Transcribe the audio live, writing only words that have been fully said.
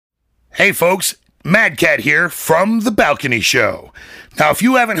Hey folks, Mad Cat here from The Balcony Show. Now, if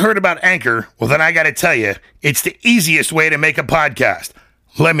you haven't heard about Anchor, well then I gotta tell you, it's the easiest way to make a podcast.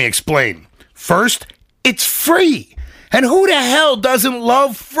 Let me explain. First, it's free. And who the hell doesn't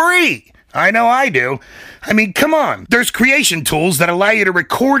love free? I know I do. I mean, come on. There's creation tools that allow you to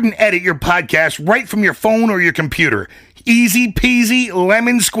record and edit your podcast right from your phone or your computer. Easy peasy,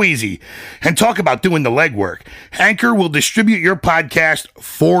 lemon squeezy. And talk about doing the legwork. Anchor will distribute your podcast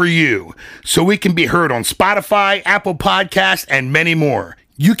for you, so it can be heard on Spotify, Apple Podcasts, and many more.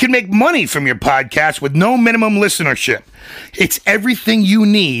 You can make money from your podcast with no minimum listenership. It's everything you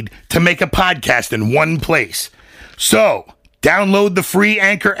need to make a podcast in one place. So, download the free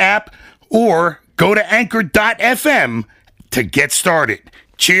Anchor app or go to anchor.fm to get started.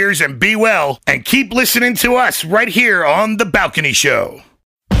 Cheers and be well, and keep listening to us right here on The Balcony Show.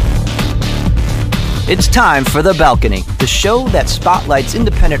 It's time for The Balcony, the show that spotlights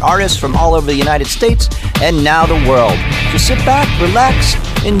independent artists from all over the United States and now the world. So sit back, relax,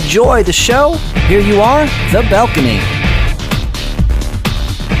 enjoy the show. Here you are, The Balcony.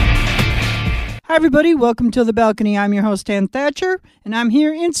 Hi, everybody. Welcome to The Balcony. I'm your host, Ann Thatcher, and I'm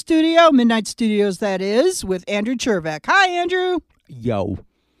here in studio, Midnight Studios, that is, with Andrew Chervack. Hi, Andrew. Yo.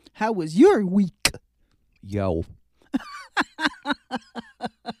 How was your week? Yo.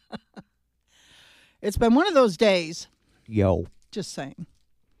 It's been one of those days. Yo. Just saying.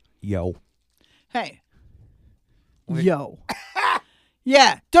 Yo. Hey. Yo.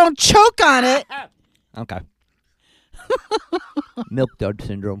 Yeah, don't choke on it. Okay. Milk dud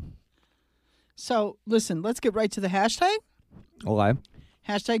syndrome. So, listen, let's get right to the hashtag. Okay.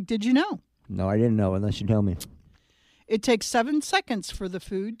 Hashtag did you know? No, I didn't know unless you tell me. It takes 7 seconds for the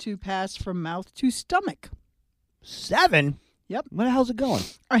food to pass from mouth to stomach. 7? Yep. Where the hell's it going?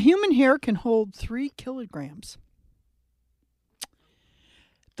 A human hair can hold 3 kilograms.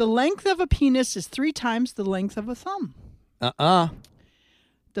 The length of a penis is 3 times the length of a thumb. The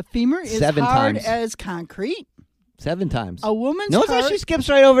femur is 7 hard times. as concrete. 7 times. A woman's No, heart she skips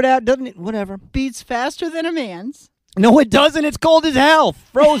right over that, doesn't it? Whatever. beats faster than a man's. No, it doesn't. It's cold as hell.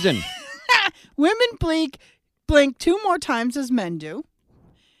 Frozen. Women blink 2 more times as men do.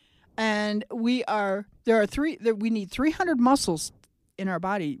 And we need 300 muscles in our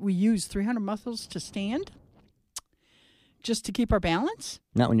body. We use 300 muscles to stand just to keep our balance.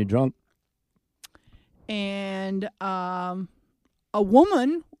 Not when you're drunk. And a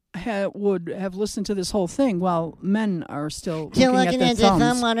woman would have listened to this whole thing while men are still looking at their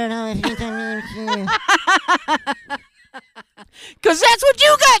thumbs. Because that's what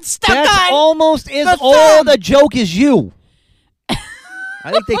you got stuck on. That's almost as old a joke as you.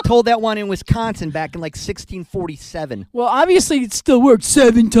 I think they told that one in Wisconsin back in like 1647. Well, obviously it still worked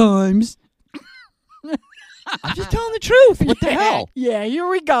 7 times. I'm just telling the truth. What the hell? Yeah, here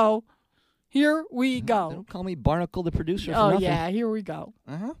we go. Here we go. Don't call me Barnacle the producer for Oh, nothing. yeah, here we go.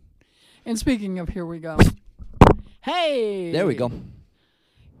 Uh-huh. And speaking of here we go. Hey. There we go.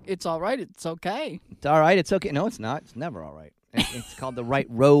 It's all right. It's okay. It's all right. It's okay. No, it's not. It's never all right. It's called The Right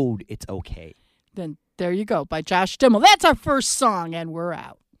Road. It's okay. Then there you go by Josh Dimmel. That's our first song, and we're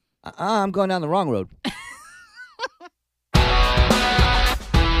out. I'm going down the wrong road.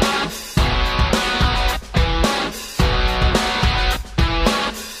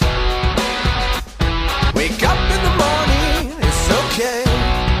 Wake up in the morning, it's okay.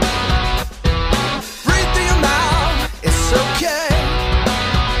 Breathe through your mouth, it's okay.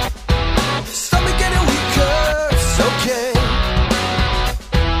 Stomach getting weaker, it's okay.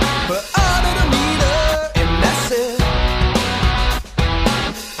 But under the meter, it messes.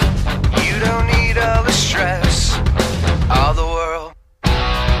 You don't need all the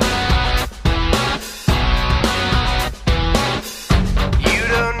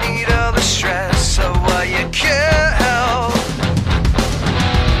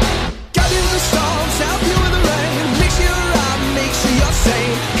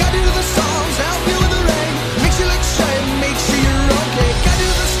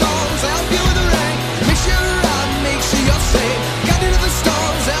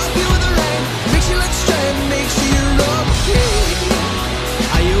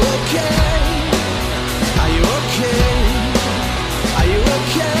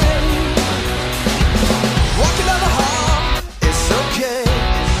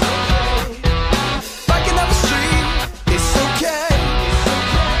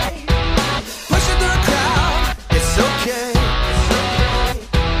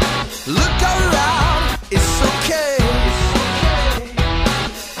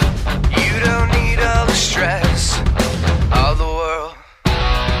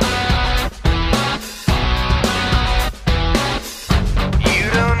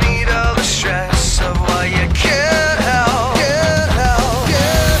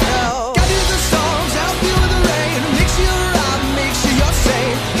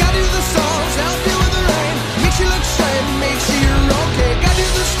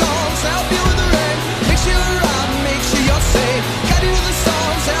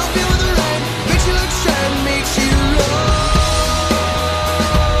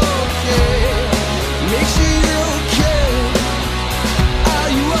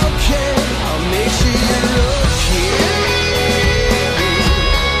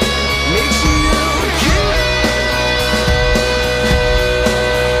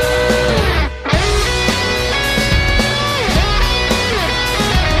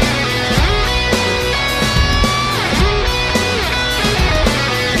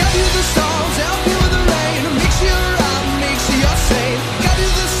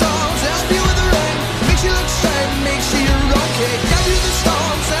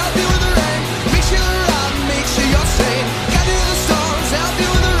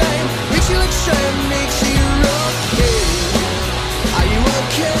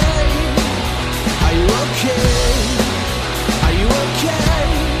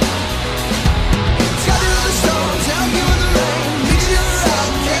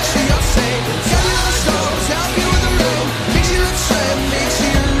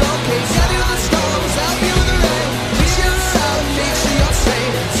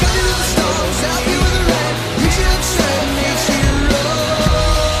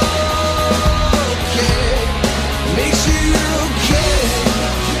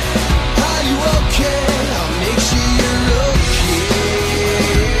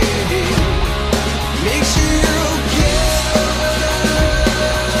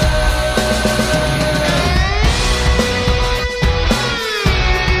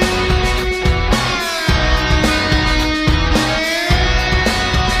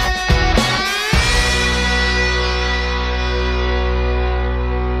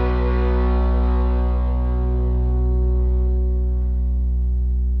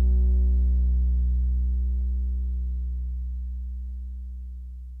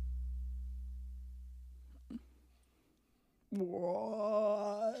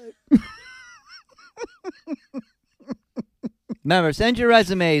What? Remember, send your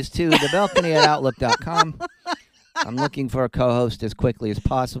resumes to thebalcony@outlook.com. I'm looking for a co-host as quickly as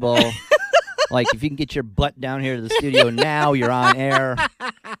possible. Like, if you can get your butt down here to the studio now, you're on air.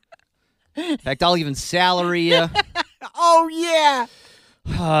 In fact, I'll even salary you. Oh, yeah.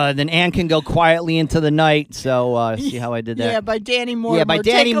 Then Ann can go quietly into the night. So, see how I did that? Yeah, by Danny Mortimer. Yeah, by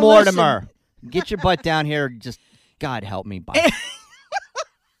Danny Take a Mortimer. Get your butt down here. Just, God help me. Bye.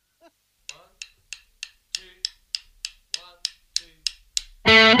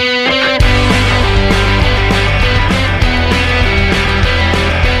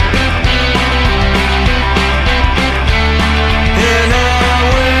 And I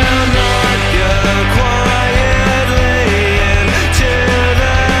will not go quietly into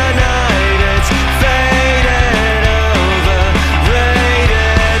the night. It's faded, overrated,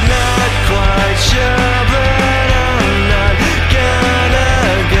 not quite sure, but I'm not gonna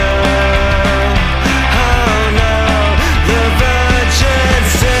go. Oh no, the virgin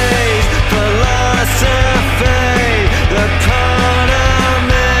says philosophy, the part of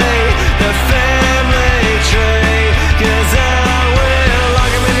me, the family tree. 'Cause I will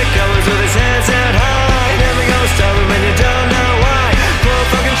lock him in the covers with his hands held high. Never gonna stop him and you don't know why. Pull a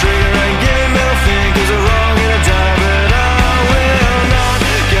fucking trigger and give him middle fingers are wrong and a die. But I will not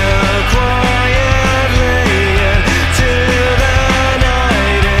go quietly into the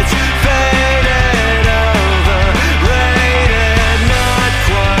night. It's faded, overrated, not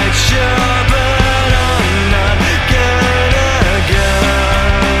quite sure, but I'm not gonna go.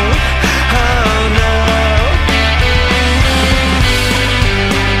 Oh no.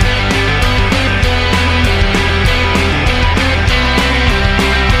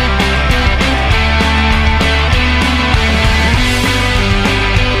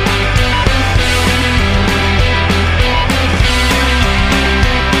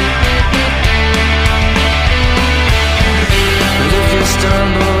 But if you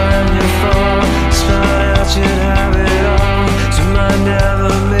stumble and you fall, start out you'd have it all, so might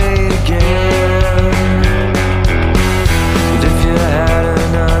never meet again. But if you had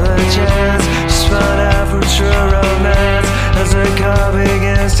another chance, just find out from true romance as the car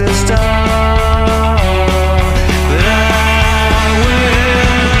begins to stall. But I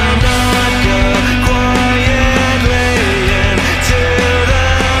will not go quietly into the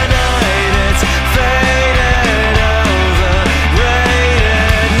night. It's faded, overrated,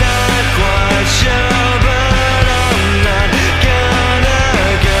 not quite sure, but I'm not gonna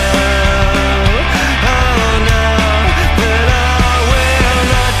go. Oh no, but I will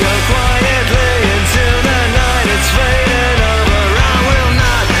not go quietly into the night. It's faded over. I will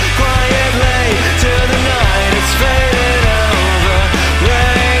not quietly to the night. It's faded over.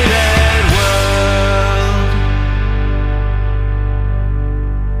 Rated world.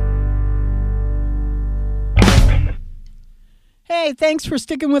 Hey, thanks for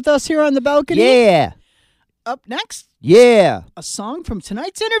sticking with us here on the balcony. Yeah. Up next, Yeah. a song from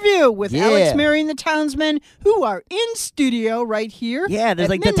tonight's interview with Yeah. Alex, Mery, and the Townsmen, who are in studio right here. Yeah, there's at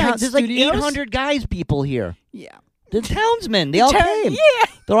like Midnight there's like Studios. 800 guys people here. Yeah. The Townsmen, they all came. Yeah.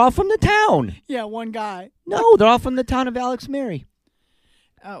 They're all from the town. Yeah, one guy. No, they're all from the town of Alex Mary.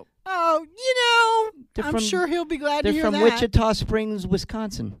 Oh, you know, They're I'm from- sure he'll be glad to They're hear from that. Wichita Springs,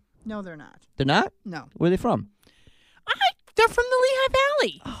 Wisconsin. No, they're not. They're not? No. Where are they from? They're from the Lehigh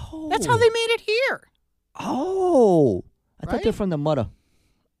Valley. Oh. That's how they made it here. Oh. I thought Right? they're from the Mudda.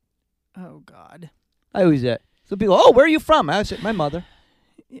 Oh, God. I always that. So people, oh, where are you from? I said, my mother.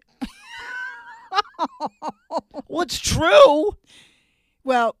 Well, it's true.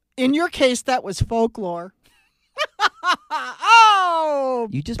 Well, in your case, that was folklore. Oh!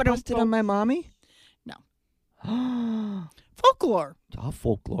 You just but busted on my mommy? No. I'll Folklore.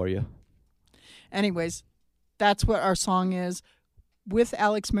 folklore you. Anyways, that's what our song is with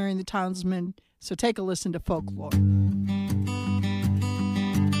Alex, Mary, and the Townsmen. So take a listen to Folklore.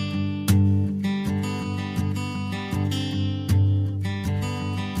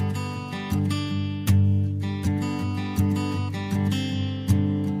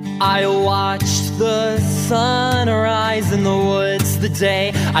 I watched the sunrise in the woods the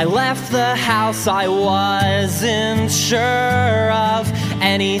day I left the house. I wasn't sure of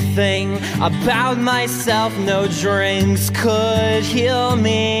anything about myself. No drinks could heal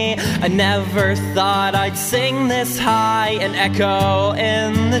me. I never thought I'd sing this high and echo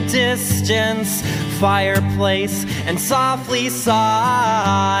in the distance. Fireplace and softly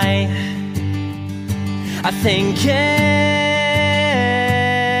sigh. I think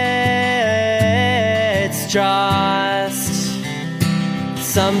it's just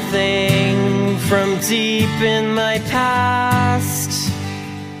something from deep in my past,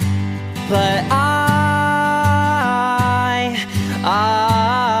 but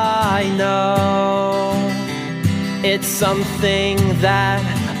I know it's something that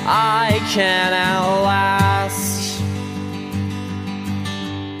I can outlast.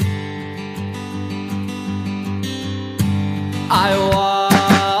 I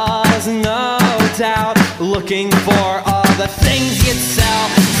was no doubt looking for all the things you'd sell,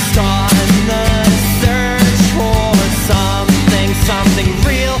 on the search for something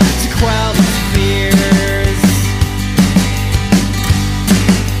real to quell the fears.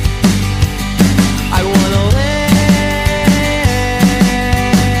 I wanna live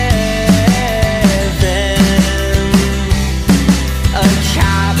in a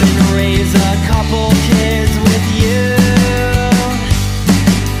cabin, raise a couple kids with you.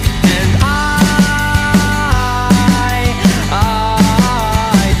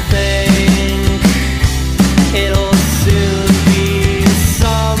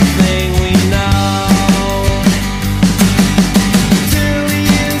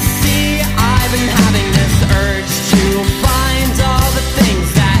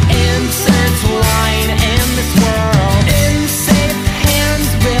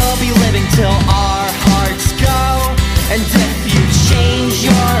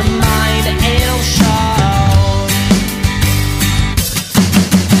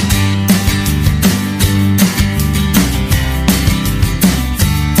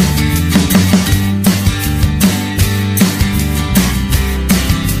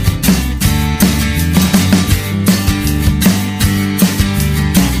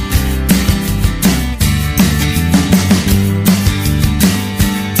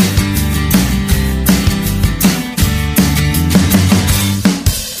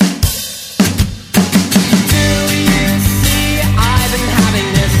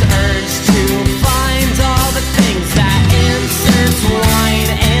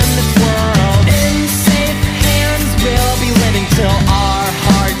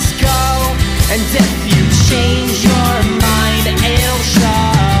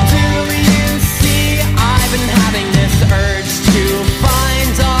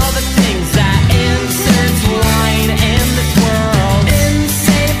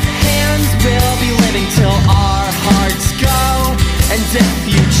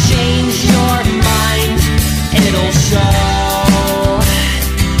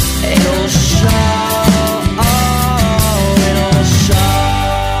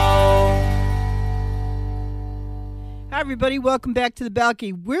 Everybody, welcome back to the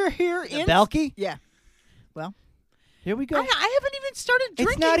balcony. We're here in balcony? Yeah. Well, here we go. I haven't even started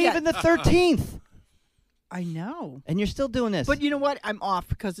drinking. It's not yet. even the 13th. I know. And you're still doing this. But you know what? I'm off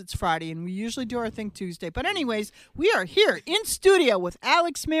because it's Friday, and we usually do our thing Tuesday. But anyways, we are here in studio with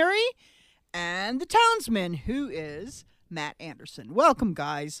Alex, Mery, and the Townsmen, who is Matt Anderson. Welcome,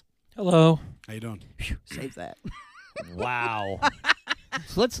 guys. Hello. How you doing? Phew, save that. Wow.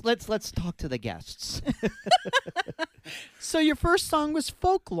 So let's talk to the guests. So your first song was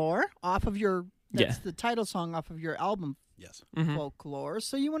Folklore off of your that's Yeah. the title song off of your album Yes. Folklore.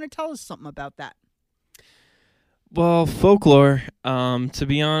 So you want to tell us something about that? Well, Folklore, to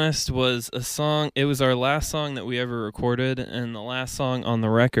be honest, was a song. It was our last song that we ever recorded and the last song on the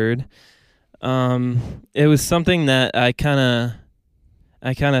record. It was something that I kind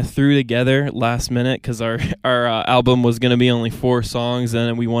of threw together last minute because our album was going to be only 4 songs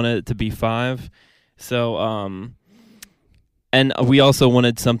and we wanted it to be 5. So, and we also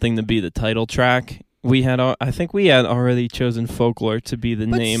wanted something to be the title track. I think we had already chosen Folklore to be the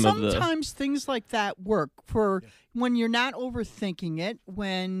name of the. But sometimes things like that work for when you're not overthinking it.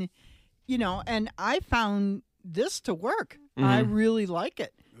 When, and I found this to work. I really like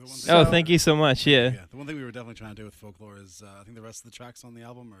it. Oh, thank you so much. Yeah. The one thing we were definitely trying to do with Folklore is I think the rest of the tracks on the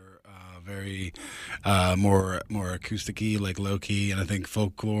album are very more acoustic-y, like low-key, and I think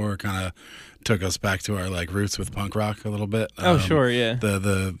Folklore kind of took us back to our like roots with punk rock a little bit. Oh, sure, yeah.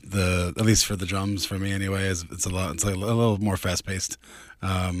 The at least for the drums, for me anyway, it's a little more fast-paced,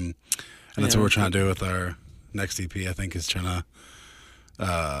 and that's what we're trying to do with our next EP. I think is trying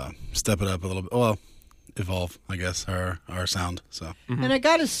to step it up a little bit. Well, evolve, I guess, our sound. So, And I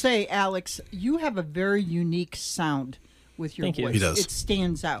gotta say, Alex, you have a very unique sound with your Thank you. voice. He does. It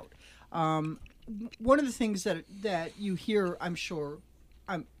stands out. One of the things that you hear, I'm sure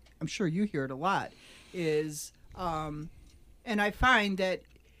you hear it a lot, is, and I find that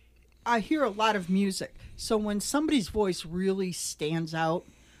I hear a lot of music. So when somebody's voice really stands out,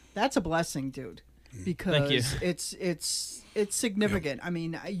 that's a blessing, dude. because it's significant. I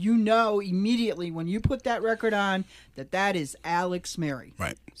mean, you know immediately when you put that record on that is Alex Mery.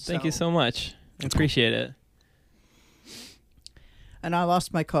 Right. Thank you so much. I appreciate it. And I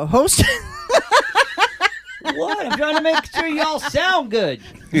lost my co-host. What? I'm trying to make sure you all sound good.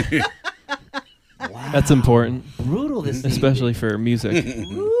 Wow. That's important, Brutal this especially for music.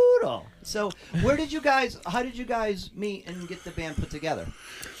 Brutal. So, how did you guys meet and get the band put together?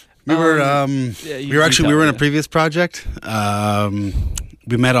 We were you we were actually tell we were in a me. previous project.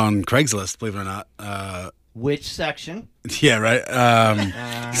 We met on Craigslist, believe it or not. Which section? Yeah, right.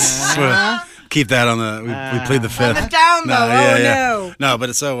 Keep that on the. We played the fifth. On the down low. No,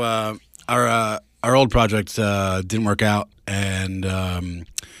 but so our old project didn't work out, and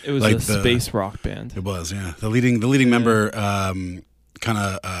It was like a space rock band. it was, yeah. The leading member kind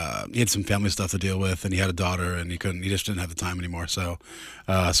of he had some family stuff to deal with, and he had a daughter, and he just didn't have the time anymore. So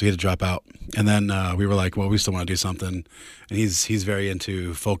he had to drop out. And then we were like, well, we still want to do something. And he's very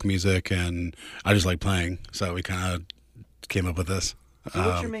into folk music, and I just like playing. So we kind of came up with this. So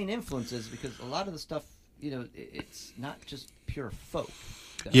what's your main influences? Because a lot of the stuff, it's not just pure folk.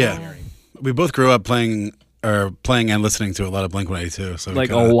 Yeah. We both grew up playing and listening to a lot of Blink-182. So Like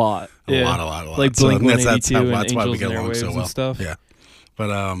we kinda, a lot. a Yeah. lot. Like So Blink-182 and that's why we Angels get and along so Airwaves well. and stuff. Yeah, but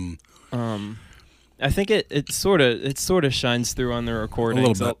I think it sort of shines through on the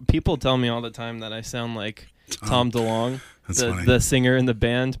recordings. bit. People tell me all the time that I sound like Tom DeLonge, That's funny. the singer in the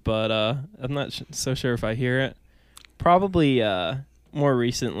band, but I'm not so sure if I hear it. Probably more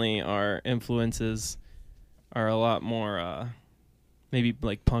recently, our influences are a lot more maybe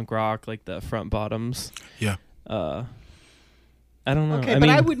like punk rock, like the Front Bottoms. Yeah. I don't know. Okay, I but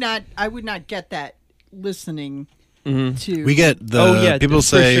mean, I would not get that listening mhm. to. We get the Oh, yeah, people for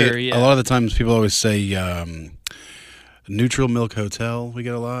say sure, yeah. a lot of the times people always say Neutral Milk Hotel. We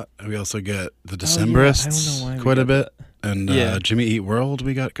get a lot. We also get the Decemberists I don't know why we quite a get bit, that. and Yeah. Jimmy Eat World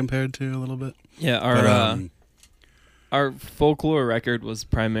we got compared to a little bit. Yeah, our folklore record was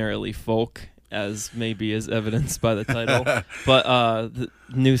primarily folk, as maybe is evidenced by the title. But the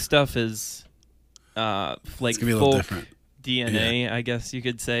new stuff is like It's gonna be a little folk different. DNA, I guess you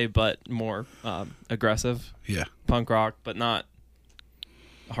could say, but more aggressive Yeah, punk rock, but not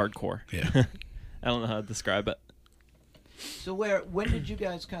hardcore. yeah. I don't know how to describe it. So when did you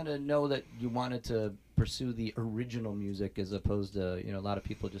guys kind of know that you wanted to pursue the original music as opposed to, a lot of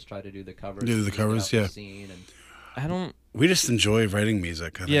people just try to do the covers. Do the and get covers, out the yeah. scene and I don't. We just enjoy writing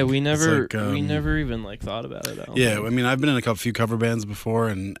music. I Yeah, think. we It's never like, we never even like thought about it. I don't Yeah, think. I mean, I've been in a few cover bands before,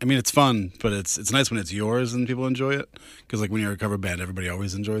 and I mean, it's fun, but it's nice when it's yours and people enjoy it. Because like when you're a cover band, everybody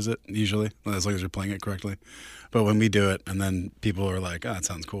always enjoys it usually, as long as you're playing it correctly. But when we do it, and then people are like, "Oh, it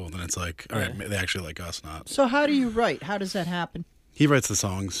sounds cool," then it's like, all right, they actually like us, not. So how do you write? How does that happen? He writes the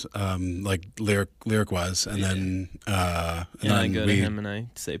songs, like lyric wise, and then I go to him and I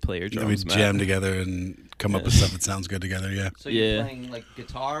say, "Play your then we drums, Matt." jam together and come up with stuff that sounds good together. Yeah. so you're Yeah. playing like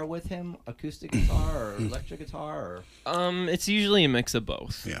guitar with him, acoustic guitar or electric guitar or It's usually a mix of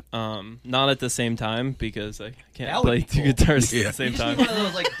both. Yeah. Not at the same time because I can't That would play be two cool. guitars Yeah. at the same you just time. need one of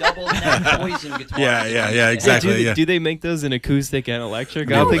those like double neck poison guitars. Yeah, exactly. Do they make those in acoustic and electric?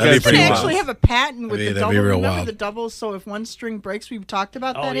 No, I don't think that'd be I've They pretty seen wild. actually those. have a patent with That'd the be double. real Remember wild. the double? So if one string breaks, we talked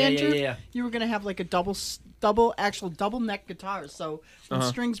about Oh, that, yeah, Andrew. yeah. You were gonna have like a double neck guitar. So when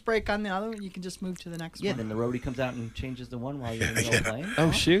strings break on the other one, you can just move to the next Yeah, one. then the roadie comes out and changes the one while you're in the middle of playing.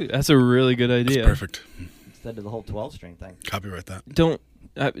 Oh shoot, that's a really good It's idea. perfect. Instead of the whole 12-string thing. Copyright that. Don't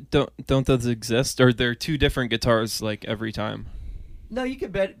those exist? Or they're two different guitars like every time? No, you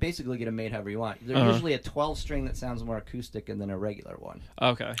could basically get them made however you want. They're Uh-huh. usually a 12-string that sounds more acoustic than a regular one.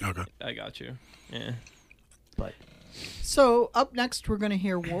 Okay. Okay. I got you. Yeah. But So up next, we're gonna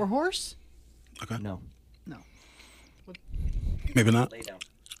hear Warhorse. no, Maybe not. lay down.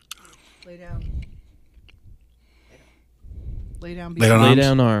 Lay down. Lay down. Lay down Lay arms?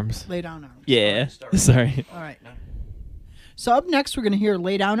 down arms. Lay down arms. Yeah. Start. Sorry. All right. So up next, we're gonna hear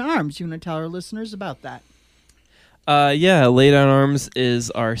Lay Down Arms. You want to tell our listeners about that? Yeah, Lay Down Arms is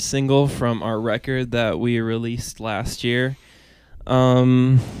our single from our record that we released last year.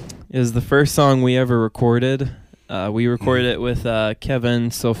 It was the first song we ever recorded. We recorded it with Kevin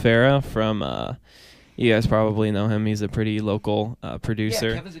Sofera from, you guys probably know him. He's a pretty local producer.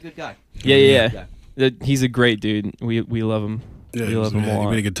 Yeah, Kevin's a good guy. Yeah. He's a great dude. We love him. Yeah, we love him a we lot.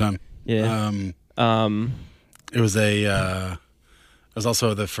 had a good time. Yeah. It was it was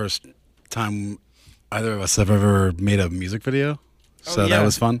also the first time either of us have ever made a music video, so yeah. that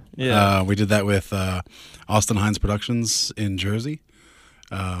was fun. Yeah. We did that with Austin Hines Productions in Jersey.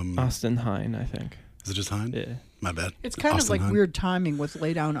 Austin Hine, I think. Is it just Hind? Yeah. My bad. It's kind Austin of like Hind. weird timing with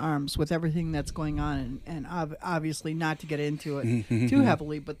Lay Down Arms, with everything that's going on, and obviously not to get into it too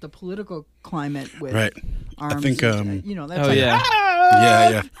heavily, but the political climate with Right. arms. I think, and, you know, that's Oh, like, yeah.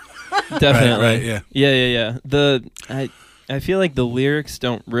 Yeah. Definitely. Right, yeah. Yeah. I feel like the lyrics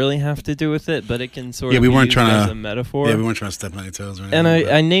don't really have to do with it, but it can sort Yeah, of we be weren't used trying as to- a metaphor. Yeah, we weren't trying to step on any toes or anything. And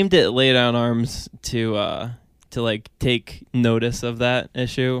but- I named it "Lay Down Arms" to like take notice of that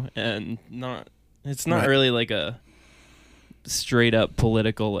issue, and it's not Right. really like a straight up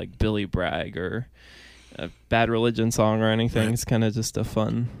political like Billy Bragg or a Bad Religion song or anything. Right. It's kind of just a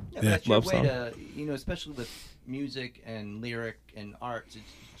fun. Yeah, but that's your love way song. to, especially with music and lyric and arts,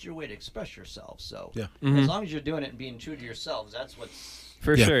 it's your way to express yourself. So Yeah. Mhm. as long as you're doing it and being true to yourselves, that's what's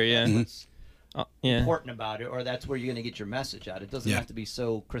For Yeah. sure, yeah. Mhm. what's Yeah, important about it, or that's where you're going to get your message out. It doesn't Yeah. have to be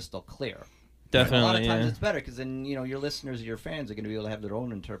so crystal clear. definitely. A lot of times Yeah. it's better because then your listeners or your fans are going to be able to have their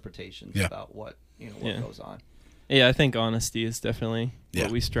own interpretations Yeah. about what what Yeah. goes on. Yeah, I think honesty is definitely Yeah.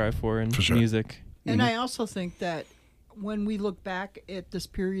 what we strive for in For sure. music. And I also think that when we look back at this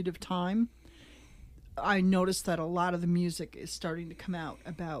period of time, I noticed that a lot of the music is starting to come out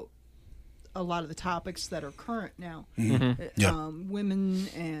about a lot of the topics that are current now. Yeah. Women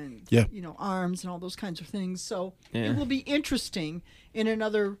and Yeah. arms and all those kinds of things. So Yeah. it will be interesting in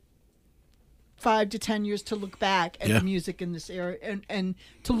another 5 to 10 years to look back at Yeah. the music in this era and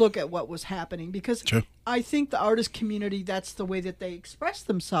to look at what was happening, because True. I think the artist community, that's the way that they express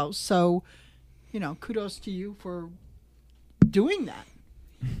themselves. So, kudos to you for doing that.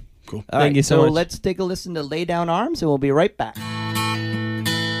 Cool. All Thank right, you so much. let's take a listen to Lay Down Arms, and we'll be right back.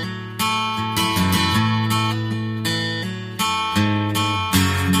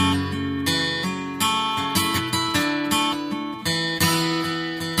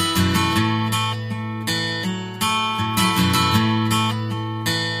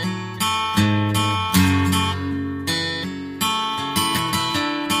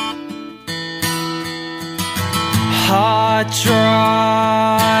 Hot,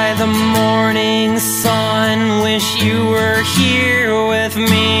 dry, the morning sun. Wish you were here with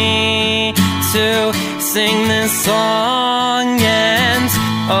me to sing this song. And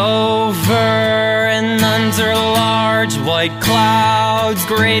over and under large white clouds,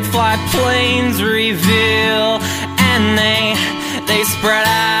 great flat plains reveal, and they spread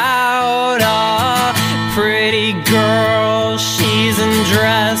out. A pretty girl, she's in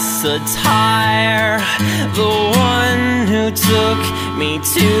dress attire, the one who took me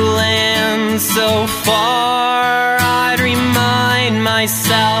to land so far. I'd remind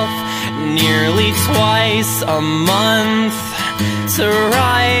myself nearly twice a month to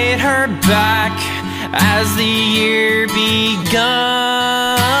write her back as the year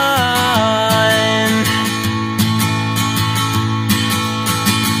begun.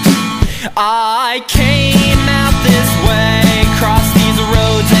 I came out this way, crossed these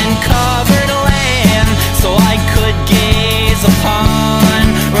roads and covered land, so I could gaze upon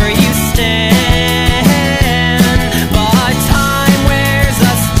where you stand. But time wears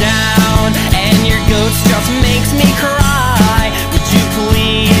us down, and your ghost just makes me cry. Would you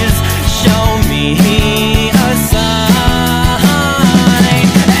please show me a sign?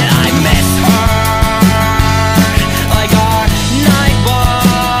 And I miss her, like our night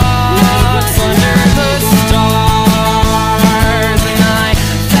walks under the stars. And I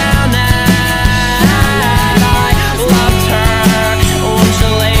found that I loved her. Won't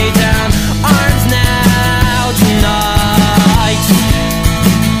you lay down arms now tonight?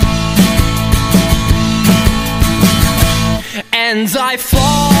 And I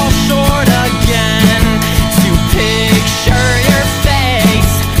fall short again to picture your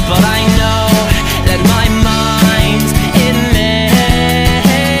face, but I know that my mind, it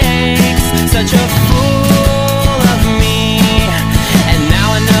makes such a fool of me. And now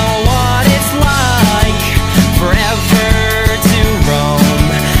I know what it's like forever to roam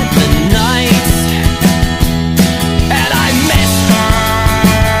the night. And I miss her,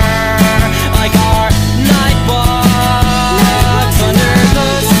 like our night walks under the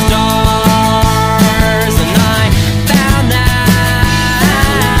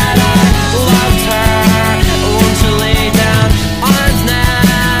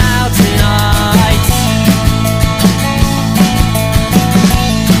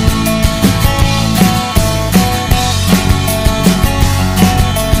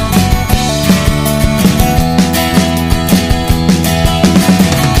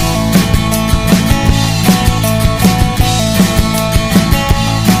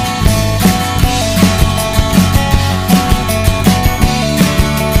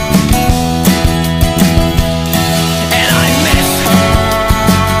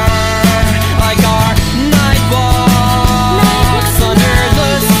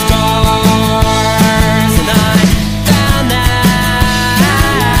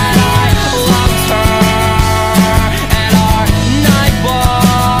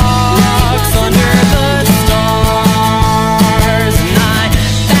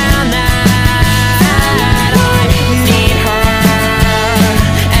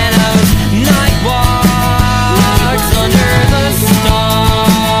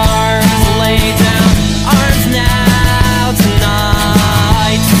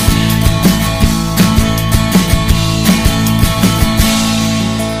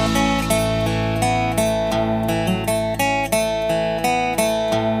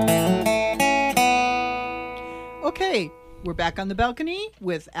We're back on the balcony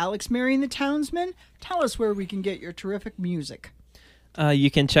with Alex, Mery, and the Townsmen. Tell us where we can get your terrific music.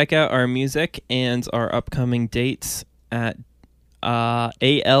 You can check out our music and our upcoming dates at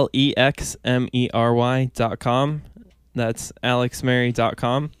alexmery.com. That's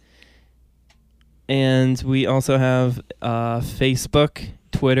alexmery.com. And we also have Facebook,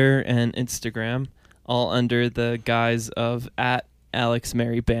 Twitter, and Instagram, all under the guise of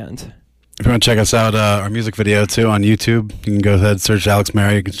 @AlexMeryBand. If you want to check us out, our music video too on YouTube, you can go ahead and search Alex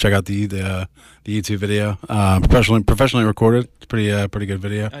Mery. You can check out the YouTube video, professionally recorded. It's pretty good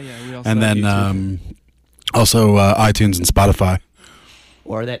video. Oh yeah, we also And have then YouTube. Also iTunes and Spotify.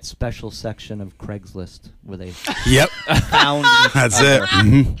 Or that special section of Craigslist where they Yep, found each that's other. it.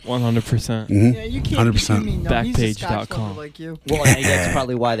 Mm-hmm. 100%. Yeah, you can't 100%. He's a Scotch Backpage.com. lover like you. Well, I think that's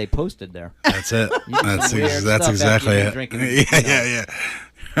probably why they posted there. That's it. That's Weird that's stuff exactly after it. you've been Yeah, drinking, yeah.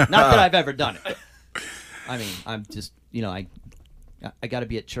 Not that I've ever done it. I mean, I'm just, I got to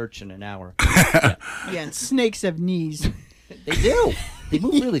be at church in an hour. Yeah, and snakes have knees. They do. They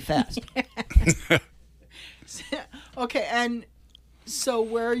move really fast. Okay, and so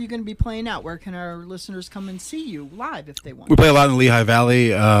where are you going to be playing out? Where can our listeners come and see you live if they want? We play a lot in the Lehigh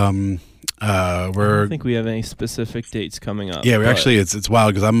Valley. I We're don't think we have any specific dates coming up. yeah, we're but- actually it's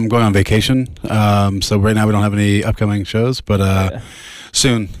wild because I'm going on vacation. So right now we don't have any upcoming shows, but Yeah.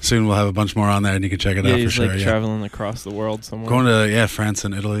 soon we'll have a bunch more on there, and you can check it Yeah, out for he's sure. like Yeah, traveling across the world somewhere. going to France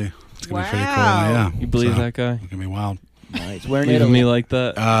and Italy. It's gonna be pretty cool. Wow. Yeah, You believe so, that guy? It's gonna be wild. Nice. Where in Leaving Italy? me like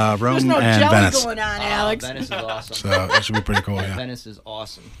that. Rome There's no and jelly Venice. going on, Alex. Venice is awesome. So it should be pretty cool. Yeah. Venice is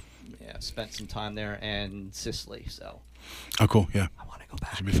awesome. Yeah, spent some time there, and Sicily. So Oh, cool. Yeah, I want to go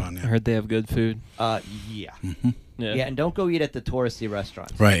back. should be fun. I Yeah. heard they have good food. Yeah. Yeah. Yeah, and don't go eat at the touristy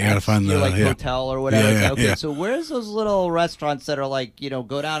restaurants. Right, you gotta That's find your, the- like yeah. hotel or whatever. Yeah, yeah, Okay, yeah. so where's those little restaurants that are like,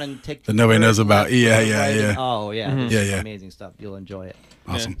 go down and take That nobody knows third about. left, Yeah, right, yeah, right, yeah. and- oh yeah, Mhm. there's Yeah, some yeah. amazing stuff. You'll enjoy it.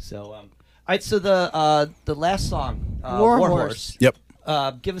 Awesome. So all right, so the last song, Warhorse. Yep.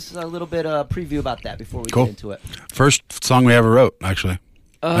 Give us a little bit of preview about that before we Cool. get into it. First song we ever wrote, actually.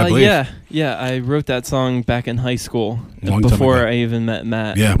 I believe. Yeah. I wrote that song back in high school Long time before ago. I even met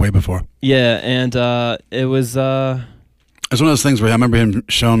Matt. Yeah, way before. Yeah, and it was It's one of those things where I remember him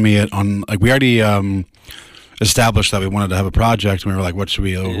showing me it on, like, we already established that we wanted to have a project, and we were like, what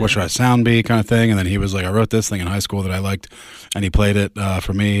should our sound be, kind of thing. And then he was like, I wrote this thing in high school that I liked, and he played it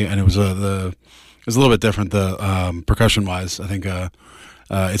for me, and it was it was a little bit different, percussion wise. I think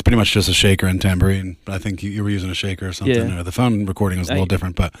it's pretty much just a shaker and tambourine, but I think you were using a shaker or something. Yeah. Or the phone recording was a little I-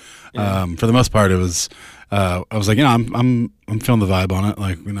 different, but for the most part, it was. I was like, I'm feeling the vibe on it.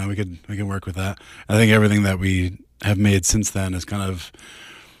 Like, we can work with that. I think everything that we have made since then is kind of,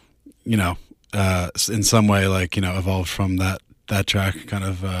 in some way, like, evolved from that track, kind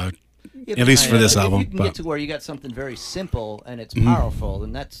of. Yeah, At least for this if album, you can but- get to where you got something very simple and it's powerful,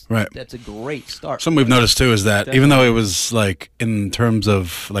 then that's Right. That's a great start. Something we've noticed too is that even though it was like in terms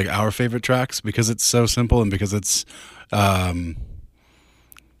of like our favorite tracks, because it's so simple and because it's, I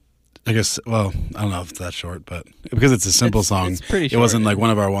guess, well, I don't know if it's that short, but because it's a simple song, it's pretty it wasn't short, like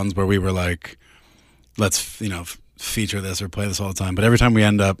one of our ones where we were like, let's feature this or play this all the time. But every time we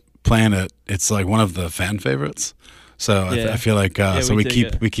end up playing it, it's like one of the fan favorites. So Yeah. I feel like so we we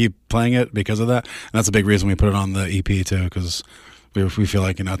dig it. keep playing it because of that, and that's a big reason we put it on the EP too, because we feel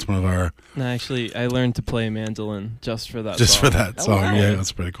like it's one of our no, actually I learned to play mandolin just for that just song. for that Oh, song. wow. Yeah,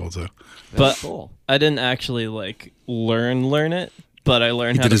 that's pretty cool too. But cool. I didn't actually like learn it, but I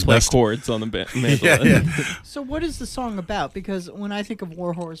learned He how did to his play best. chords on the mandolin. Yeah. So what is the song about? Because when I think of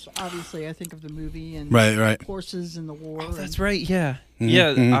Warhorse, obviously I think of the movie and Right. horses in the war. Oh, that's and- right. Yeah, Mhm,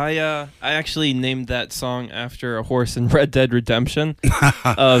 yeah. mhm. I actually named that song after a horse in Red Dead Redemption,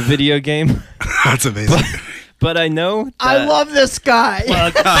 a video game. That's amazing. But I know that, I love this guy.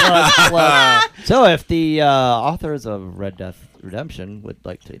 So if the authors of Red Death Redemption would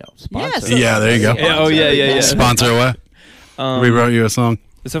like to, sponsor. Yes. Yeah, there you go. Yeah, oh, yeah. Sponsor away. We wrote you a song.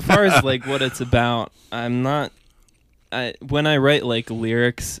 So far as like what it's about, I'm not. When I write like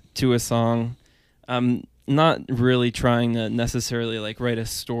lyrics to a song, I'm not really trying to necessarily like write a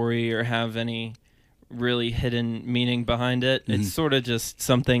story or have any really hidden meaning behind it. Mhm. It's sort of just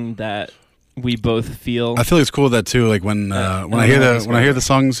something that we both feel. I feel it's cool that too. Like when I I hear don't know how to the describe it.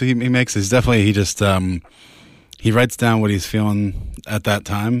 songs he makes, he just he writes down what he's feeling at that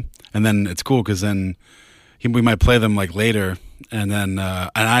time, and then it's cool because then we might play them like later, and then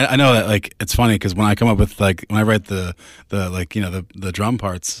and I know that like it's funny because when I come up with like when I write the like the drum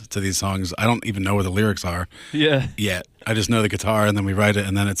parts to these songs, I don't even know where the lyrics are. Yeah. Yet I just know the guitar, and then we write it,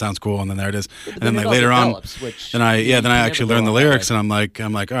 and then it sounds cool, and then there it is. But And then it like all later on, develops, which then I you can actually never learn go the on that lyrics, way. and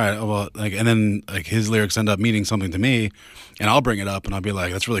I'm like, all right, well, like, and then like his lyrics end up meaning something to me, and I'll bring it up, and I'll be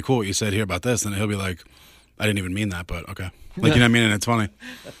like, that's really cool what you said here about this, and he'll be like, I didn't even mean that, but okay, like you know what I mean, and it's funny.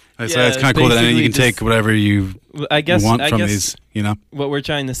 So Yeah, it's kind of cool that you basically can take just- whatever you I guess want from these, you know. What we're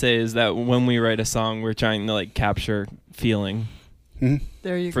trying to say is that when we write a song, we're trying to like capture feeling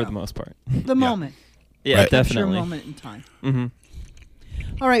There you for go. the most part. The moment. Yeah, Right. Capture a definitely. moment in time. Mm-hmm.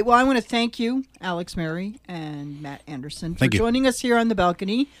 All right. Well, I want to thank you, Alex Mery and Matt Anderson, for Thank you. joining us here on the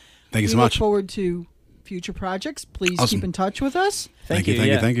balcony. Thank you so We look much. forward to future projects. Please Awesome. keep in touch with us. Thank you, you.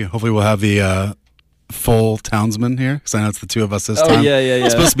 yeah. Hopefully we'll have the full Townsmen here, because I know it's the two of us this Oh time. yeah.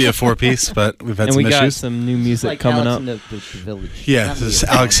 It's supposed to be a 4-piece, but we've had And some we got issues. some new music like coming Alex up. in the village. Yeah, Not this is me.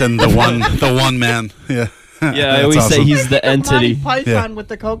 Alex and the one man. Yeah. Yeah, I That's always say awesome. he's the entity. Monty Python Yeah. with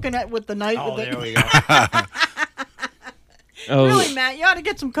the coconut with the knife. Oh, with there the, we go. Oh, Really, Matt, you ought to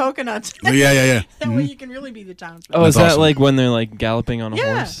get some coconuts. Yeah. That way you can really be the townsman. oh, is That's that awesome. like when they're like galloping on a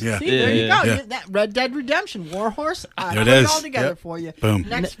Yeah. horse? Yeah. See, Yeah, there you yeah, go. yeah. You- That Red Dead Redemption, Warhorse. I There it put is. all together Yep. for you. Boom.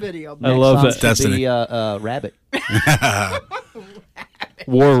 Next video. I love Song it. should Destiny. be Rabbit.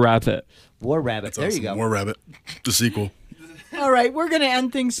 War Rabbit. War Rabbit. That's there awesome. you go. More Rabbit, the sequel. All right, we're going to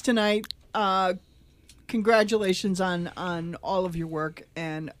end things tonight. Congratulations on all of your work,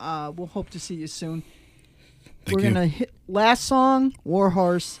 and we'll hope to see you soon. Thank We're you. going to hit last song,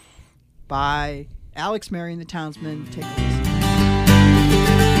 Warhorse, by Alex Mery and the Townsmen. Take a listen.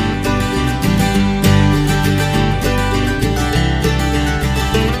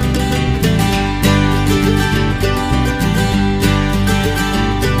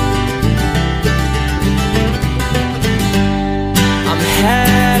 I'm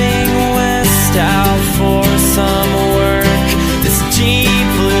heading west out for some work. This deep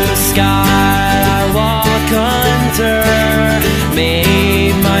blue sky I walk under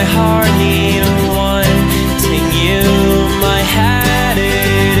made my heart need wanting you. My head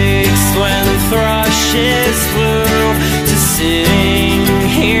it aches when thrushes flew. To sitting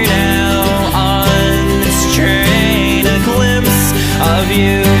here now on this train, a glimpse of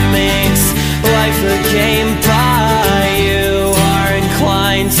you makes life a game by. You are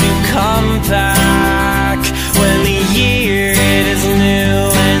inclined to come back when the year it is new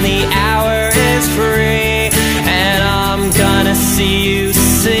and the hour is free, and I'm gonna see you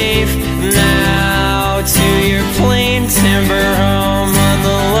safe now to your plain timber home on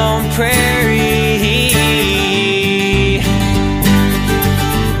the lone prairie.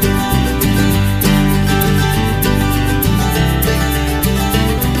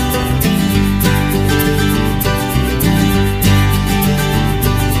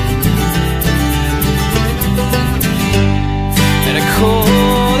 And a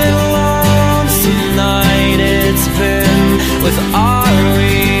cold and lonesome night it's been. With our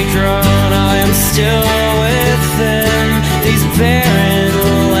we grown, I am still within these barren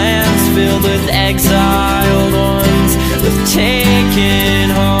lands filled with exiled ones, with taken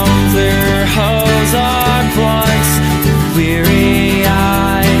homes. Their hose are blunts, with weary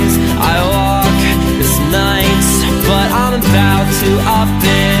eyes. I walk this night, but I'm about to up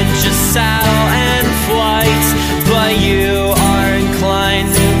it, just saddle and flight. But you are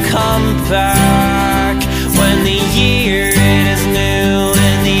inclined to come back when the year it is new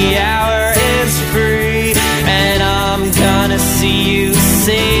and the hour is free, and I'm gonna see you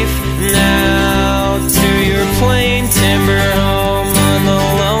safe now to your plain timber home on the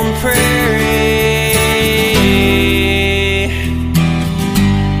lone prairie.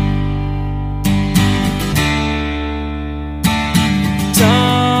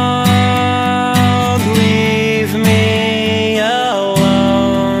 Don't leave me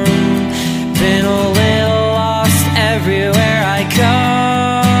alone. Been a little lost everywhere I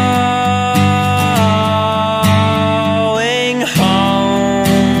going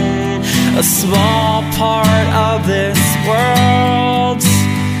home. A small part of this world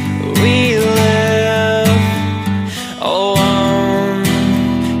we live alone.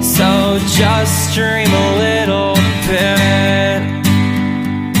 So just dream a little bit.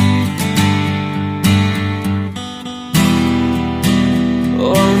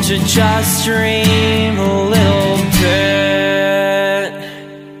 Won't you just dream a little bit?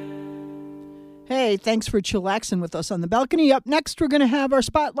 Hey, thanks for chillaxing with us on the balcony. Up next, we're going to have our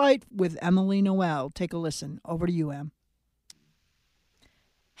spotlight with Emily Noel. Take a listen. Over to you, Em.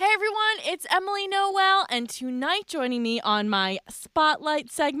 Hey everyone, it's Emily Noel, and tonight joining me on my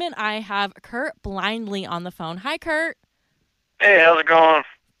Spotlight segment, I have Kurt Blindly on the phone. Hi, Kurt. Hey, how's it going?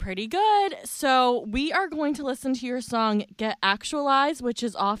 Pretty good. So we are going to listen to your song Get Actualized, which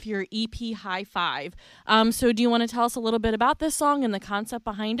is off your EP High Five. So do you want to tell us a little bit about this song and the concept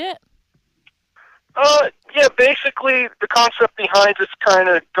behind it? Yeah, basically the concept behind it's kind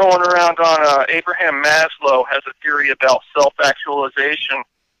of going around on Abraham Maslow has a theory about self-actualization,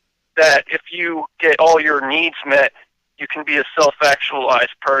 that if you get all your needs met, you can be a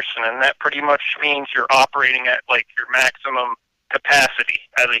self-actualized person, and that pretty much means you're operating at like your maximum capacity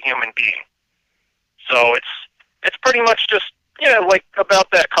as a human being. So it's pretty much just, like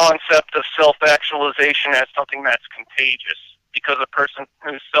about that concept of self-actualization as something that's contagious, because a person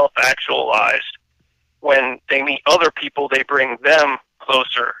who's self-actualized, when they meet other people, they bring them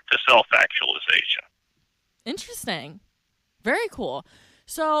closer to self-actualization. Interesting. Very cool.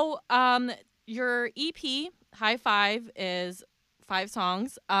 So your EP, High Five, is 5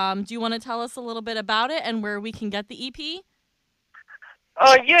 songs. Do you want to tell us a little bit about it and where we can get the EP?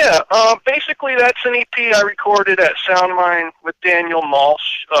 Basically that's an EP I recorded at Soundmine with Daniel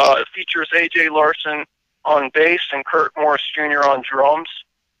Malsh. It features A.J. Larson on bass and Kurt Morris Jr. on drums.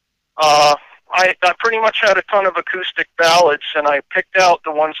 I pretty much had a ton of acoustic ballads, and I picked out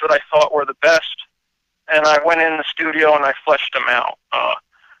the ones that I thought were the best, and I went in the studio and I fleshed them out.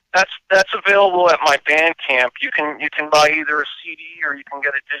 That's available at my Bandcamp. You can buy either a CD or you can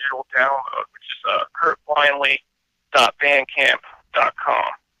get a digital download, which is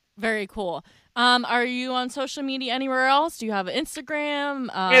kurtblindly.bandcamp.com. Very cool. Are you on social media anywhere else? Do you have an Instagram?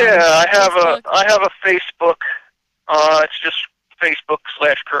 Yeah, Facebook? I have a Facebook. It's just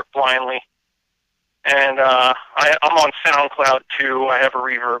Facebook/Kurt Blindly. And I'm on SoundCloud too. I have a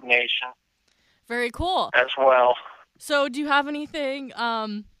Reverb Nation. Very cool. As well. So do you have anything,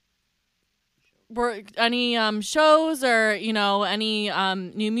 any shows or, any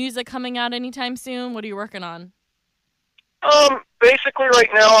new music coming out anytime soon? What are you working on? Basically right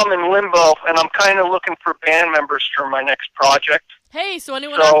now I'm in limbo, and I'm kind of looking for band members for my next project. Hey, so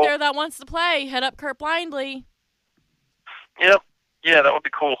anyone out there that wants to play, hit up Kurt Blindly. Yep. Yeah, that would be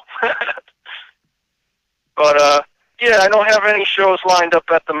cool. But, I don't have any shows lined up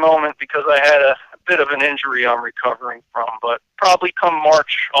at the moment because I had a bit of an injury I'm recovering from. But probably come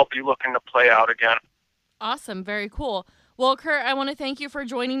March, I'll be looking to play out again. Awesome. Very cool. Well, Kurt, I want to thank you for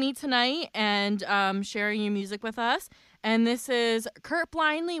joining me tonight and sharing your music with us. And this is Kurt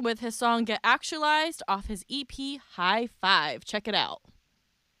Blindly with his song Get Actualized off his EP High Five. Check it out.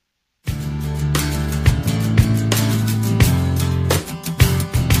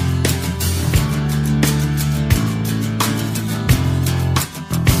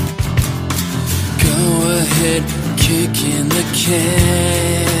 Kicking the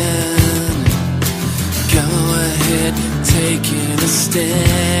can. Go ahead, taking a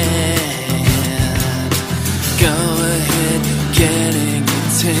stand. Go ahead, getting a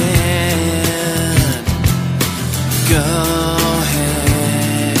tan. Go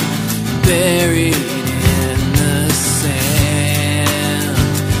ahead, buried in the sand.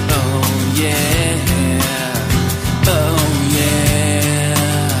 Oh yeah, oh yeah,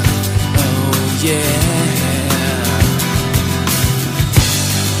 oh yeah.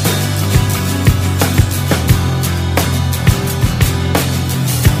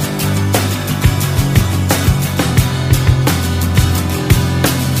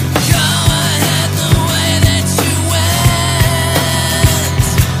 Go ahead the way that you went.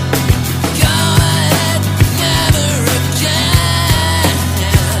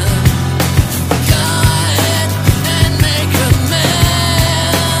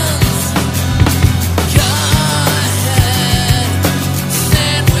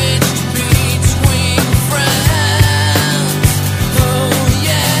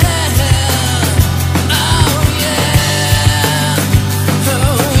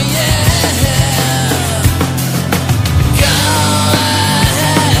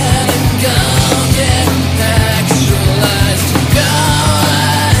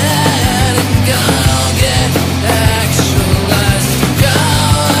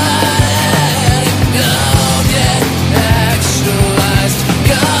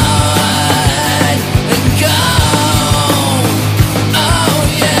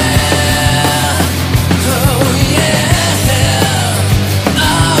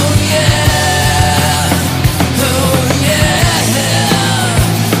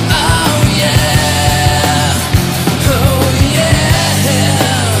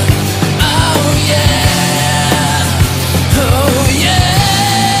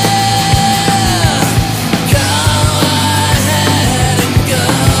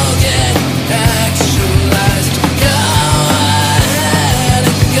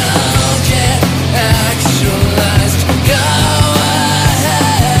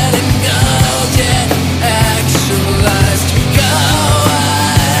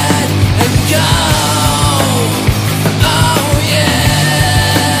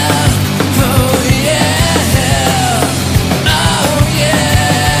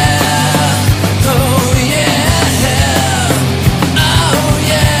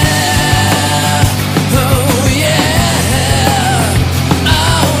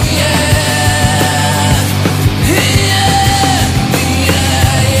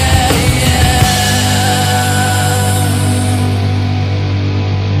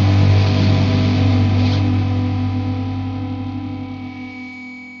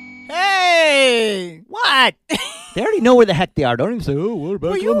 They already know where the heck they are. Don't even say, "Oh, what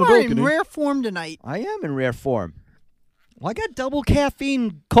about Well, you are in rare form tonight. I am in rare form. Well, I got double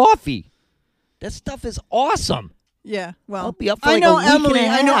caffeine coffee. That stuff is awesome. Yeah, well, I'll be up for I like know a week and a Emily.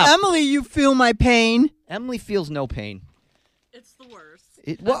 I know half. Emily. You feel my pain. Emily feels no pain. It's the worst.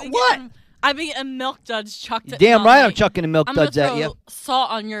 What? I've been getting milk duds chucked at Damn me. right I'm chucking the milk I'm duds gonna at throw you.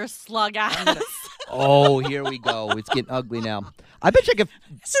 salt on your slug ass. Oh, here we go. It's getting ugly now. I bet you could.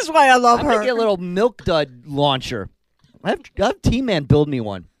 This is why I love I her. could get a little milk dud launcher. I have T-Man build me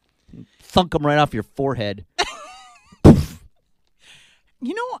one. Thunk them right off your forehead.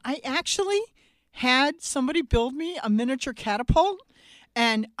 You know, I actually had somebody build me a miniature catapult,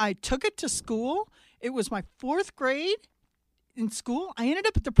 and I took it to school. It was my 4th grade in school. I ended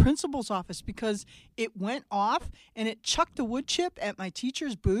up at the principal's office because it went off and it chucked a wood chip at my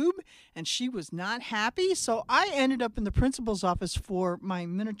teacher's boob, and she was not happy. So I ended up in the principal's office for my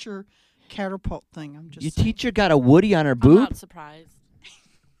miniature catapult thing. I'm just Your saying. teacher got a Woody on her I'm boob? not surprised.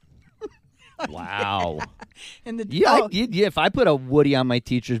 Wow. And the Yeah, if I put a Woody on my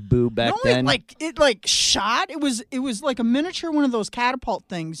teacher's boob back then. it shot. It was like a miniature one of those catapult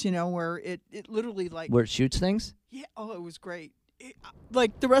things, where it literally like Where it shoots things? Yeah, oh, it was great.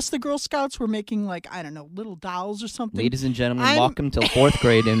 Like the rest of the Girl Scouts were making I don't know, little dolls or something. Ladies and gentlemen, I'm- welcome to 4th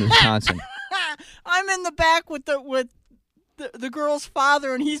grade in Wisconsin. I'm in the back with the girl's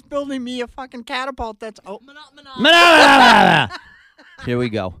father, and he's building me a fucking catapult. That's Here we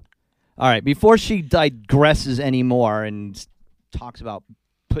go. All right, before she digresses anymore and talks about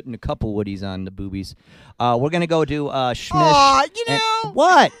putting a couple Woodies on the boobies, we're going to go do Schmish. Aw,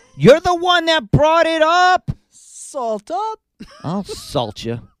 What? You're the one that brought it up? Salt up. I'll salt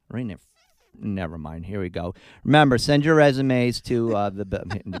you. Right there. Never mind. Here we go. Remember, send your resumes to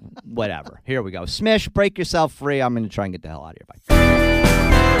whatever. Here we go. Smish, break yourself free. I'm going to try and get the hell out of here.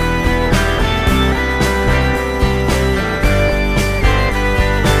 Bye.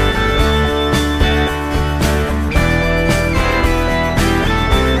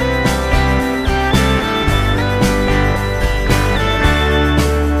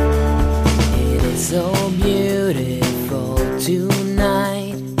 It is so beautiful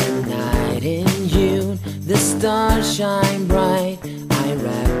tonight, a night in June. The stars shine bright. I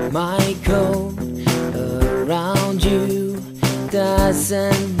wrap my coat around you.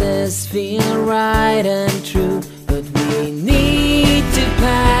 Doesn't this feel right and true? But we need to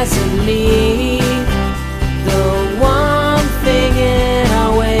pass and leave the one thing in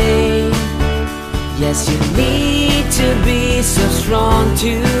our way. Yes, you need to be so strong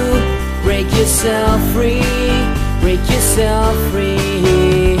to break yourself free, break yourself free.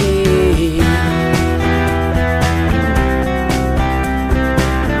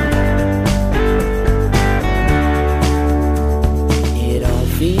 It all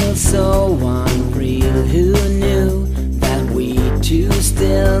feels so unreal. Who knew that we two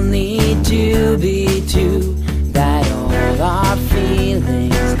still need to be two? That all our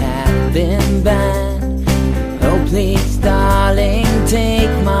feelings have been banned. Oh please, darling,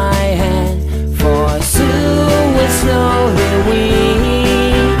 take my hand. For soon we'll slowly we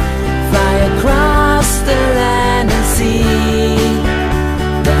fly across the land and sea.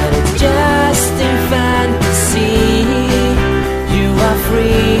 But it's just in fantasy. You are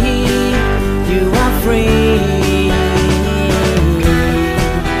free, you are free.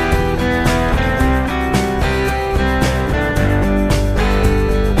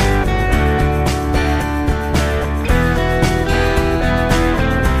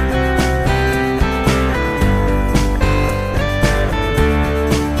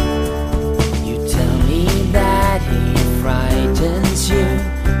 You tell me that he frightens you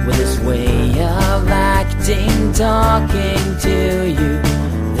with his way of acting, talking to you.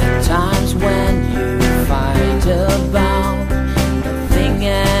 There are times when you fight about nothing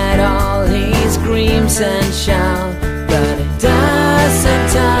at all. He screams and shouts, but it doesn't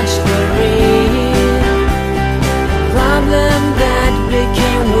touch the real problem that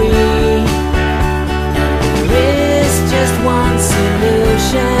became we. And there is just one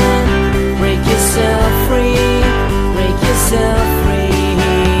solution. Break yourself free, break yourself free.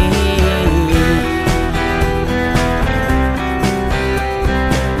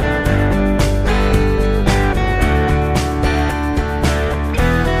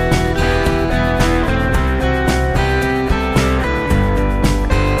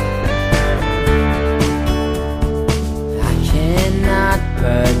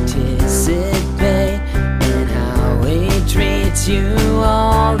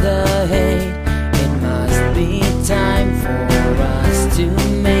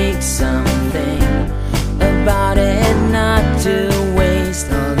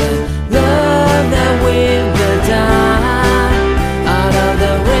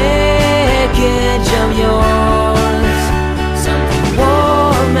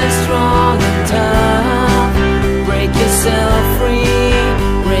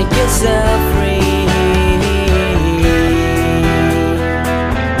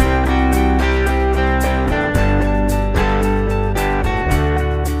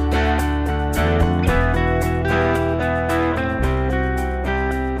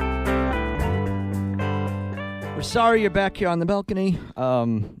 sorry you're back here on the balcony.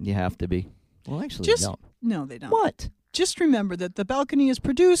 You have to be. Well, actually, Just don't. no, they don't. What? Just remember that the balcony is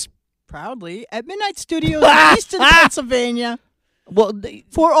produced proudly at Midnight Studios in Easton, Pennsylvania. Well,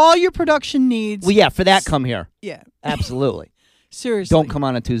 For all your production needs. yeah, for that, come here. Yeah. Absolutely. Seriously. Don't come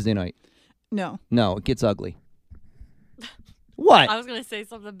on a Tuesday night. No. No, it gets ugly. What? I was gonna say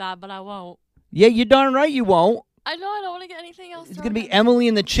something bad, but I won't. Yeah, you're darn right you won't. I know I don't want to get anything else. It's going to be Emily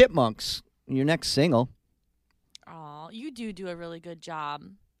and the Chipmunks, your next single. Oh, you do a really good job.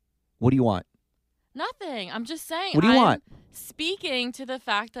 What do you want? Nothing. I'm just saying. What do you want? Speaking to the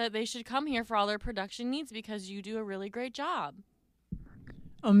fact that they should come here for all their production needs because you do a really great job.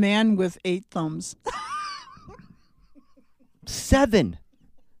 A man with 8 thumbs. 7.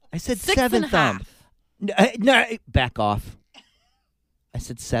 I said 6 7 and a thumbs. half. No, back off. I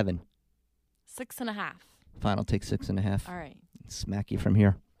said 7. 6.5. Fine, I'll take 6.5. All right. Smack you from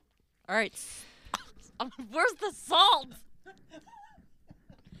here. All right. Where's the salt?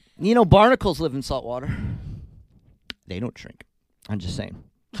 You know, barnacles live in salt water. They don't shrink. I'm just saying.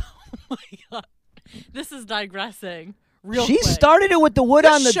 Oh my god. This is digressing. Real She quick. started it with the wood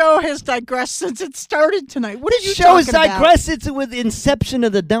on This the show has digressed since it started tonight. What are you show is talking about? digressed. It's with inception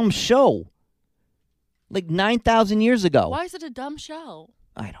of the dumb show. Like 9,000 years ago. Why is it a dumb show?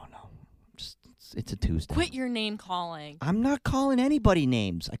 I don't know. Just, it's a Tuesday. Quit your name calling. I'm not calling anybody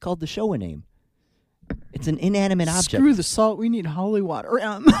names. I called the show a name. It's an inanimate object. Screw the salt. We need holy water.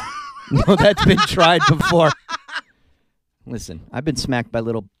 No, that's been tried before. Listen, I've been smacked by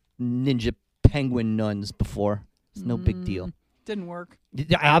little ninja penguin nuns before. It's no big deal. Didn't work.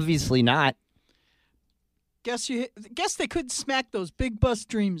 Obviously not. Guess they couldn't smack those big bus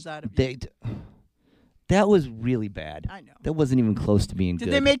dreams out of you. That was really bad. I know. That wasn't even close to being Did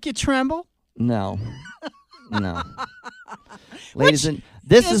good. they make you tremble? No. No. Ladies Which and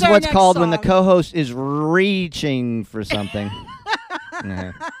this is is our what's next called when the song. co-host is reaching for something.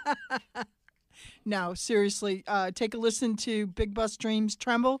 Nah. No, seriously. Take a listen to Big Bus Dreams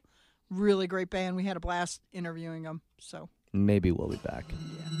Tremble. Really great band. We had a blast interviewing them. So Maybe we'll be back.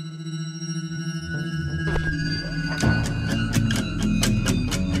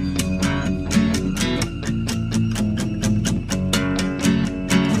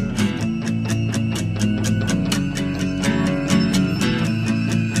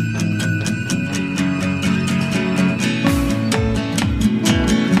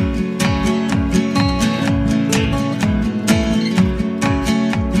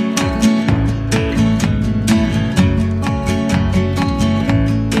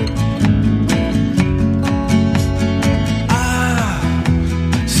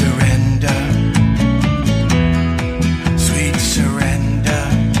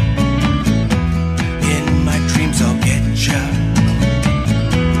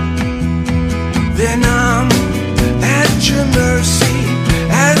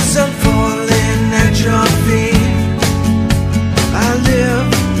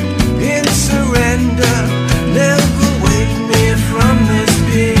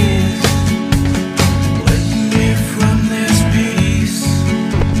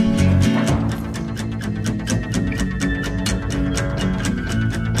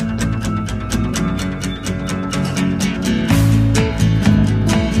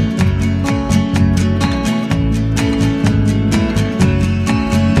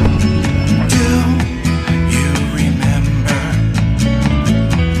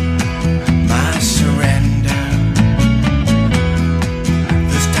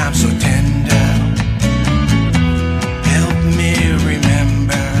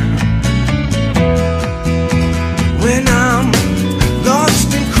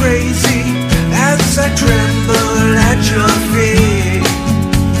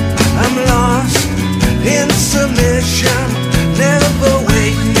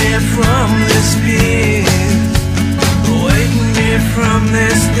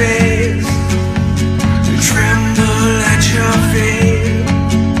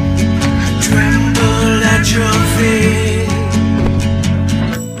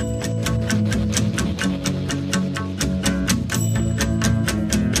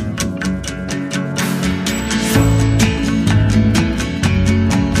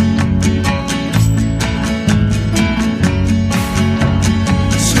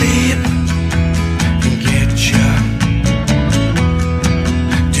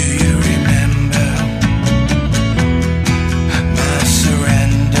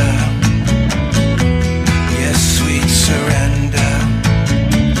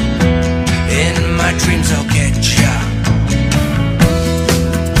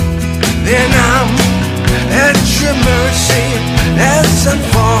 mercy as I'm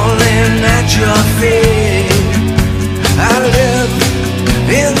falling at your feet.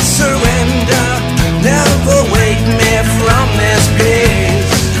 in surrender. Never wake me from this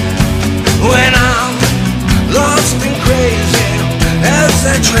place. When I'm lost and crazy, as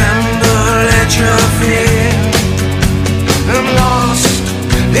I tremble at your feet, I'm lost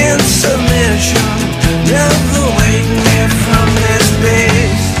in submission. Never wake me from this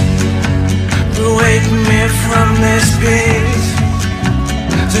place. Wake me from this place.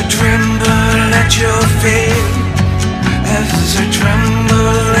 To tremble at your feet, as I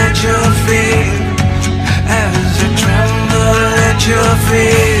tremble at your feet, as I tremble at your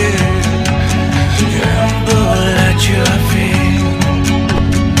feet, tremble at your feet.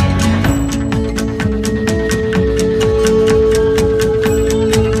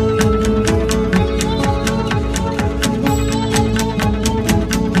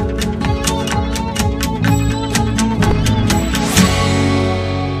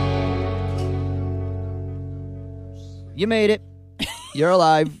 You made it. You're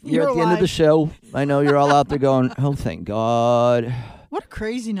alive. You're at the end of the show. I know you're all out there going, oh, thank God. What a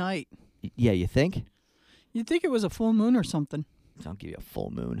crazy night. Yeah, you think? You'd think it was a full moon or something. I'll give you a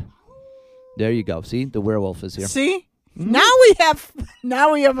full moon. There you go. See, the werewolf is here. See? Mm-hmm.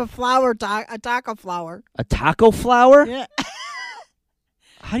 Now we have a flower, a taco flower. A taco flower? Yeah.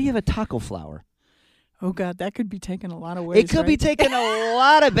 How do you have a taco flower? Oh, God, that could be taken a lot of ways. It could be taken a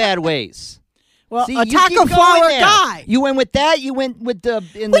lot of bad ways. Well, See, a you taco keep going flower there. guy. You went with that. You went with the.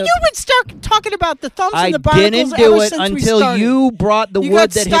 You would start talking about the thumbs I and the barnacles didn't ever do it since we until started. you brought the You wood got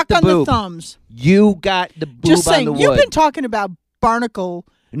that stuck hit the on boob. the thumbs. You got the boob Just on saying, the wood. you've been talking about barnacle.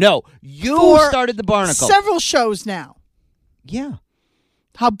 No, you for started the barnacle. Several shows now. Yeah.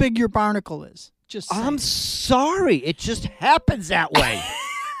 How big your barnacle is. Just saying. I'm sorry. It just happens that way.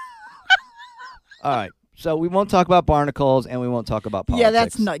 All right. So we won't talk about barnacles and we won't talk about politics. Yeah,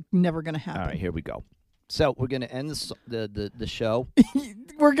 that's never going to happen. All right, here we go. So we're gonna end the show.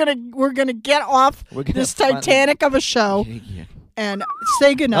 we're gonna get off this Titanic of a show and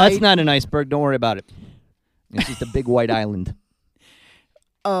say goodnight. No, that's not an iceberg. Don't worry about it. It's just a big white island.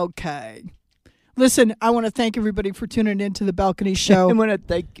 Okay. Listen, I want to thank everybody for tuning in to the Balcony Show. I want to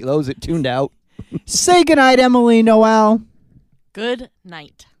thank those that tuned out. Say goodnight, Emily Noel. Good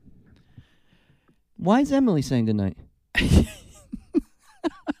night. Why is Emily saying goodnight?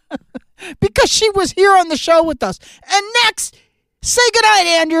 Because she was here on the show with us. And next, say goodnight,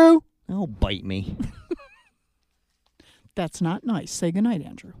 Andrew. Oh, bite me. That's not nice. Say goodnight,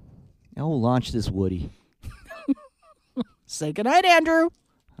 Andrew. Oh, launch this Woody. Say goodnight, Andrew.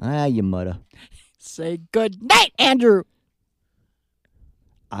 Ah, you mudda. Say good night, Andrew.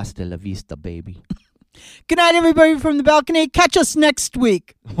 Hasta la vista, baby. Good night, everybody from the balcony. Catch us next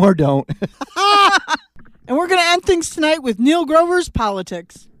week. Or don't. And we're going to end things tonight with Neil Grover's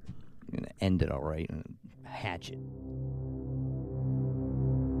Politics. I'm going to end it all right and hatch it.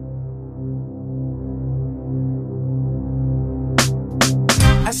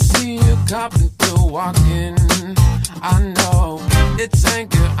 I see you coming through, walking. I know it's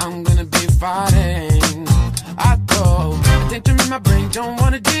anger I'm gonna be fighting. I go, attention in my brain, don't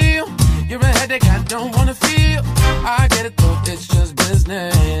wanna deal. You're a headache I don't wanna feel. I get it though, it's just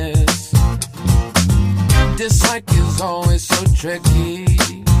business. Dislike is always so tricky.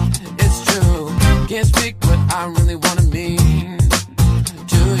 It's true, can't speak what I really wanna mean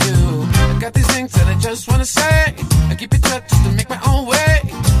to you. I got these things that I just wanna say. I keep it tucked just to make my own way.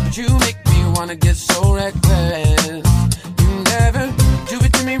 But you make me wanna get so reckless. You never do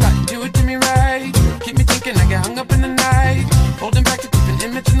it to me right, do it to me right. Keep me thinking I get hung up in the night. Holding back to keep an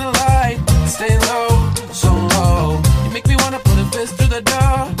image in the light.